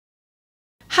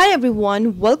Hi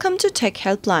everyone, welcome to Tech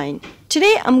Helpline.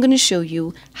 Today I'm going to show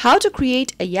you how to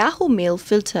create a Yahoo Mail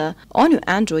filter on your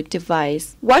Android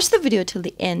device. Watch the video till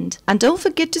the end and don't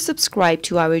forget to subscribe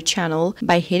to our channel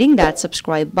by hitting that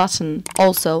subscribe button.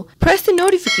 Also, press the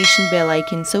notification bell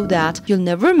icon so that you'll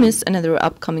never miss another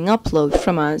upcoming upload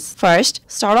from us. First,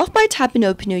 start off by tapping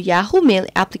open your Yahoo Mail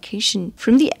application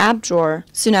from the app drawer.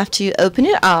 Soon after you open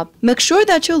it up, make sure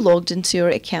that you're logged into your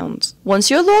account.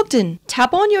 Once you're logged in,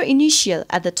 tap on your initial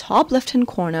at the top left-hand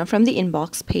corner from the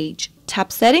inbox page. Tap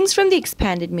Settings from the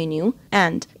expanded menu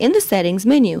and in the Settings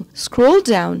menu, scroll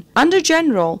down under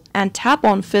General and tap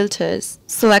on Filters.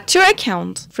 Select your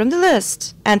account from the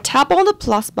list and tap on the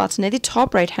plus button at the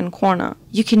top right hand corner.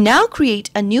 You can now create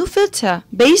a new filter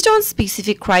based on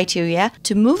specific criteria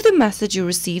to move the message you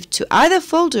received to either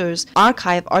folders,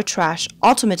 archive or trash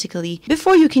automatically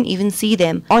before you can even see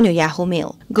them on your Yahoo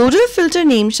Mail. Go to the filter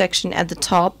name section at the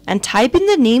top and type in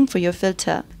the name for your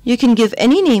filter. You can give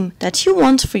any name that you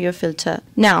want for your filter.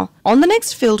 Now, on the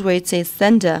next field where it says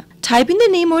sender, type in the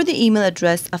name or the email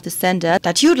address of the sender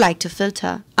that you'd like to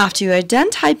filter. After you are done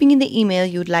typing in the email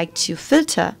you'd like to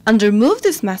filter, under Move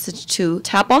this message to,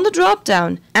 tap on the drop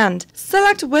down and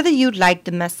select whether you'd like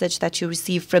the message that you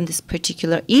received from this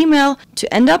particular email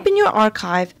to end up in your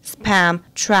archive, spam,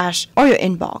 trash, or your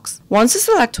inbox. Once you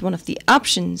select one of the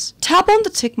options, tap on the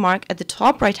tick mark at the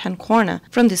top right hand corner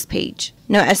from this page.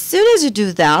 Now, as soon as you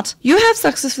do that, you have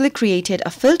successfully created a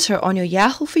filter on your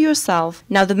Yahoo for yourself.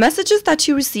 Now, the messages that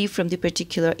you receive from the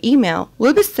particular email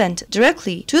will be sent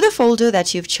directly to the folder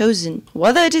that you've chosen,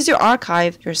 whether it is your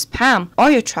archive, your spam, or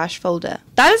your trash folder.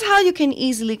 That is how you can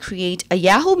easily create a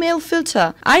Yahoo Mail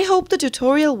filter. I hope the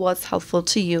tutorial was helpful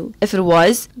to you. If it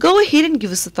was, go ahead and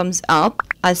give us a thumbs up.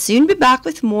 I'll soon be back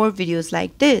with more videos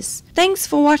like this. Thanks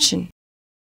for watching.